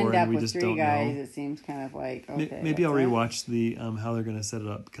this before, End and up we with just 3 don't guys. know. It seems kind of like okay. Maybe I'll that's it. rewatch the how they're gonna set it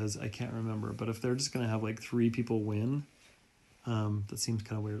up because I can't remember. But if they're just gonna have like 3 people win, that seems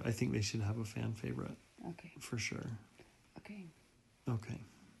kind of weird. I think they should have a fan favorite Okay. for sure. Okay. Okay.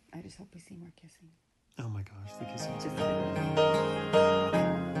 I just hope we see more kissing. Oh my gosh, the kissing. Just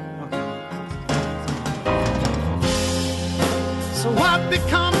So what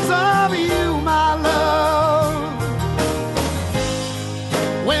becomes of you, my love,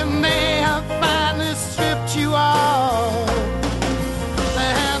 when they have finally stripped you off the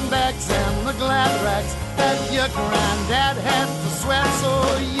handbags and the glad rags that your granddad had to sweat so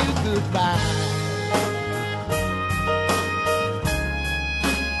you could buy?